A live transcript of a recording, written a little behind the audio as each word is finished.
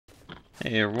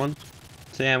Hey everyone,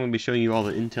 today I'm going to be showing you all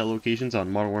the Intel locations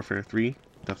on Modern Warfare 3.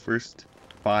 The first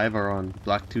 5 are on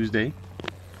Black Tuesday.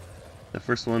 The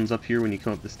first one's up here when you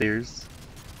come up the stairs.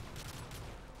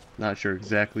 Not sure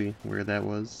exactly where that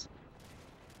was.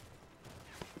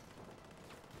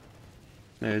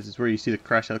 This is where you see the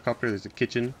crash helicopter. There's a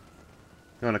kitchen.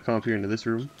 You want to come up here into this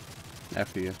room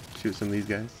after you shoot some of these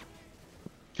guys.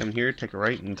 Come here, take a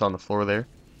right, and it's on the floor there.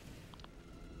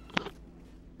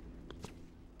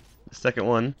 The second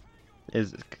one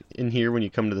is in here when you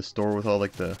come to the store with all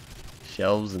like the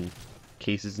shelves and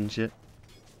cases and shit.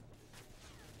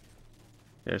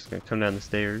 They're just gonna come down the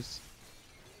stairs,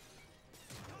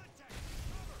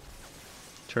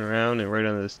 turn around, and right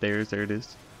under the stairs, there it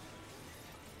is.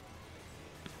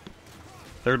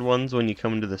 Third one's when you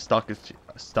come into the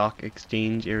stock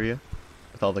exchange area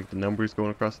with all like the numbers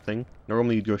going across the thing.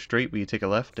 Normally you'd go straight, but you take a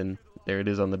left, and there it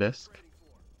is on the desk.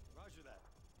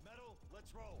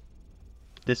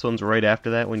 This one's right after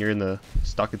that when you're in the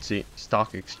stock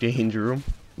exchange room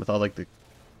with all like the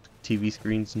TV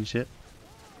screens and shit.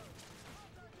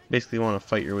 Basically you want to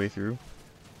fight your way through.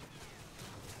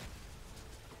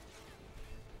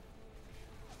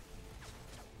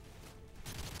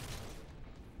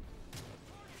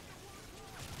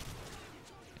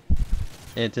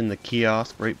 And it's in the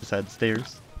kiosk right beside the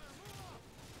stairs.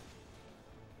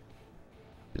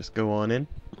 Just go on in.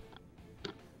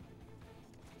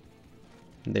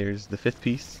 There's the fifth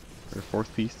piece, or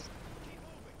fourth piece.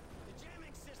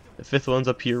 The fifth one's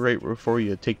up here right before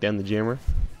you take down the jammer.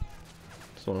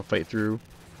 Just want to fight through.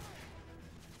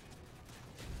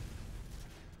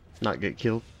 Not get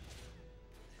killed.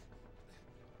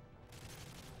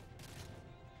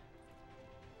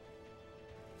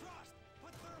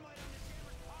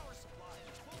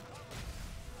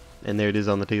 And there it is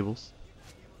on the tables.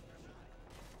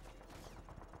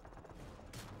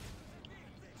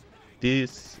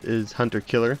 This is Hunter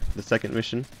Killer, the second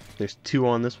mission. There's 2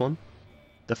 on this one.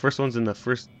 The first one's in the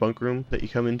first bunk room that you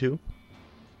come into.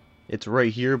 It's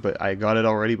right here, but I got it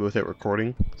already, but without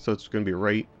recording. So it's going to be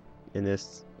right in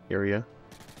this area.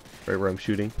 Right where I'm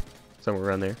shooting. Somewhere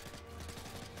around there.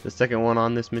 The second one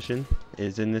on this mission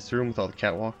is in this room with all the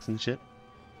catwalks and shit.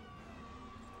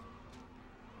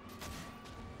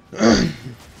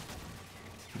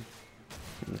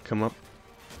 Come up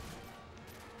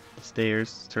the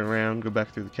stairs, turn around, go back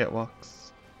through the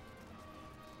catwalks,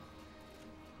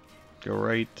 go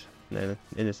right, and then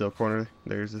in this little corner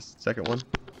there's this second one.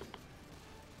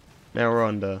 Now we're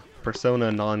on the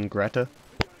persona non grata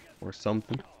or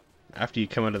something. After you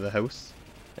come out of the house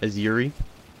as Yuri,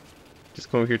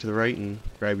 just come over here to the right and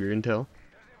grab your intel.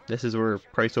 This is where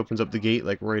Price opens up the gate,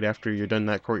 like right after you're done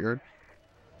that courtyard.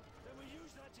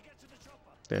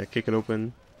 Then kick it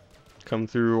open, come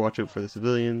through, watch out for the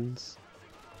civilians,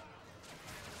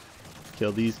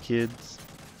 kill these kids,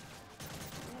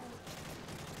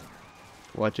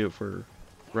 watch out for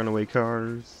runaway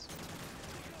cars,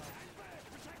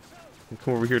 and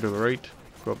come over here to the right,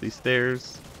 go up these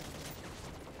stairs,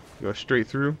 go straight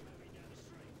through,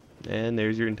 and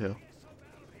there's your intel.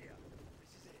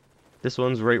 This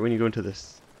one's right when you go into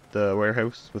the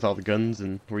warehouse with all the guns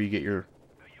and where you get your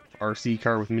RC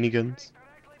car with miniguns.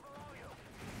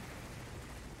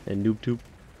 And noob tube.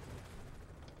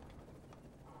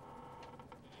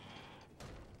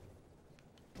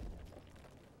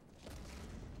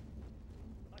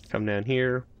 Come down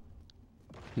here.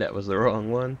 That was the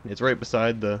wrong one. It's right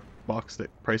beside the box that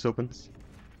Price opens.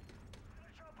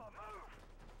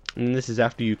 And this is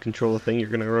after you control the thing. You're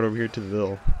gonna run over here to the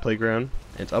little playground.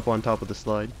 And it's up on top of the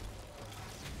slide.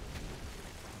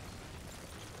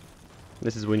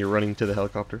 This is when you're running to the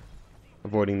helicopter,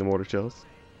 avoiding the mortar shells.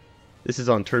 This is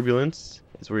on Turbulence.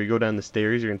 It's where you go down the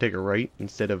stairs. You're going to take a right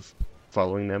instead of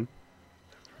following them.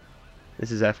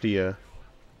 This is after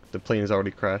the plane has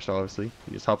already crashed, obviously.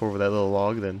 You just hop over that little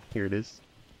log, then here it is.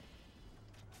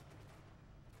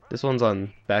 This one's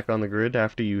back on the grid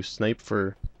after you snipe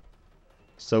for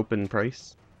Soap and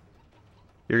Price.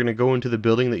 You're going to go into the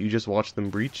building that you just watched them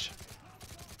breach.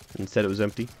 Instead it was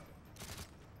empty.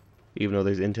 Even though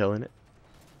there's intel in it.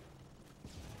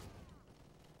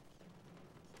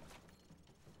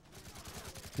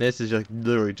 This is like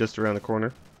literally just around the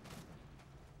corner.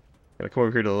 Gotta come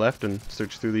over here to the left and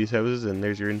search through these houses, and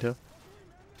there's your intel.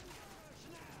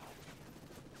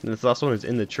 And this last one is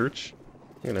in the church.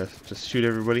 I'm gonna just shoot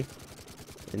everybody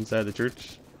inside the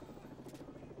church.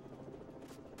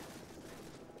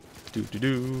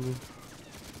 Don't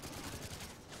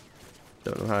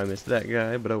know how I missed that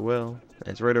guy, but oh well. And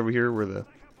it's right over here where the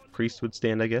priest would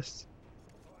stand, I guess.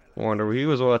 I wonder where he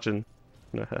was watching.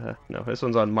 No, this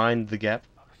one's on Mind the Gap.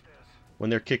 When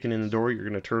they're kicking in the door, you're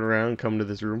gonna turn around and come to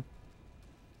this room.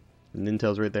 And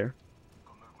Intel's right there.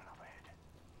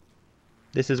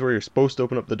 This is where you're supposed to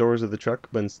open up the doors of the truck,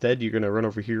 but instead you're gonna run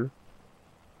over here.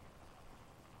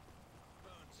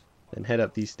 Then head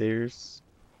up these stairs.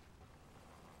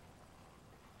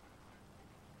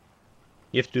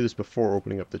 You have to do this before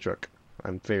opening up the truck,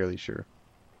 I'm fairly sure.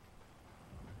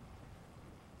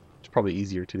 It's probably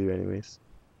easier to do anyways.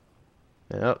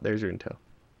 And oh, there's your Intel.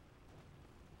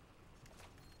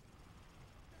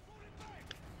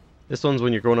 This one's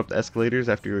when you're going up the escalators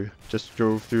after you just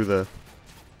drove through the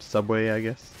subway, I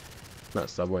guess. Not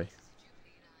subway.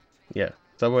 Yeah,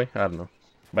 subway? I don't know.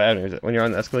 But anyways, when you're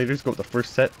on the escalators, go up the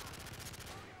first set.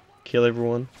 Kill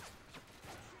everyone.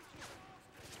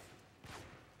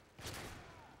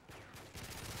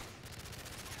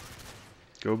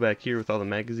 Go back here with all the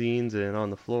magazines and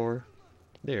on the floor.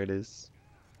 There it is.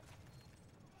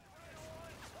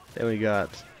 Then we got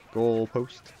goal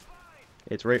post.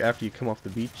 It's right after you come off the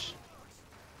beach.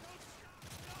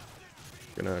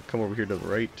 Gonna come over here to the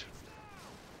right.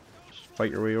 Just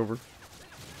fight your way over.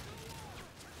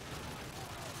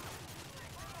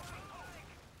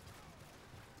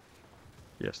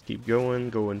 Just keep going.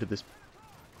 Go into this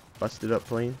busted up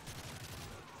plane.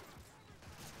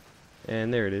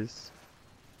 And there it is.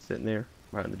 Sitting there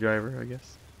behind the driver, I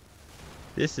guess.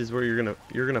 This is where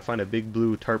you're gonna find a big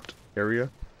blue tarped area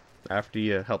after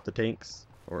you help the tanks,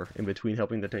 or in between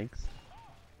helping the tanks.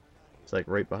 It's like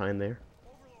right behind there.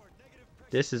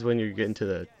 This is when you're getting to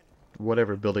the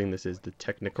whatever building this is, the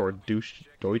Technicore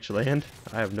Deutschland.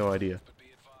 I have no idea.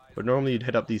 But normally you'd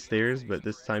head up these stairs, but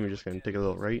this time you're just gonna take a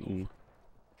little right and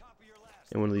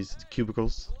in one of these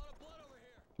cubicles.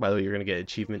 By the way, you're gonna get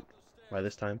achievement by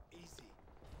this time.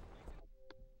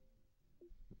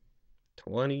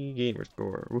 20 gamer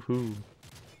score. Woohoo.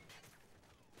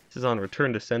 This is on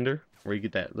Return to Sender, where you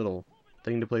get that little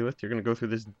thing to play with. You're gonna go through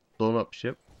this blown up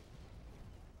ship.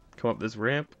 Come up this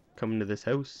ramp, come into this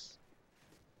house.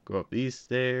 Go up these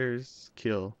stairs,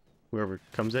 kill whoever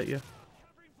comes at you.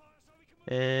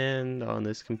 And on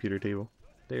this computer table.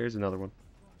 There's another one.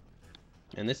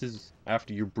 And this is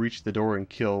after you breach the door and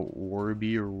kill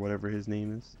Warby or whatever his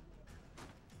name is.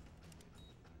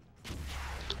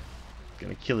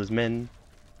 Gonna kill his men.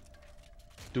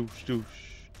 Doosh, doosh,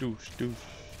 doosh, doosh,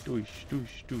 doosh,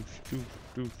 doosh, doosh, doosh,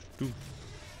 doosh, doosh.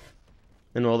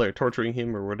 And while they're torturing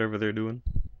him or whatever they're doing,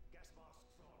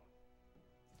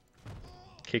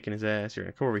 kicking his ass, you're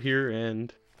gonna come over here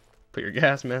and put your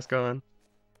gas mask on,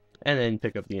 and then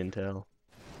pick up the Intel.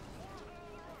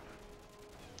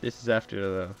 This is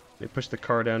after they push the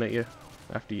car down at you,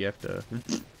 after you have to,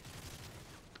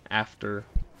 after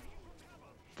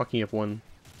fucking up one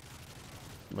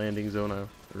landing zone,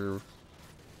 or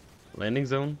landing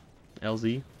zone?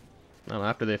 LZ? I don't know,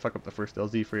 after they fuck up the first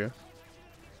LZ for you.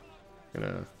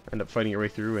 Gonna end up fighting your way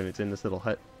through, and it's in this little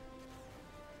hut.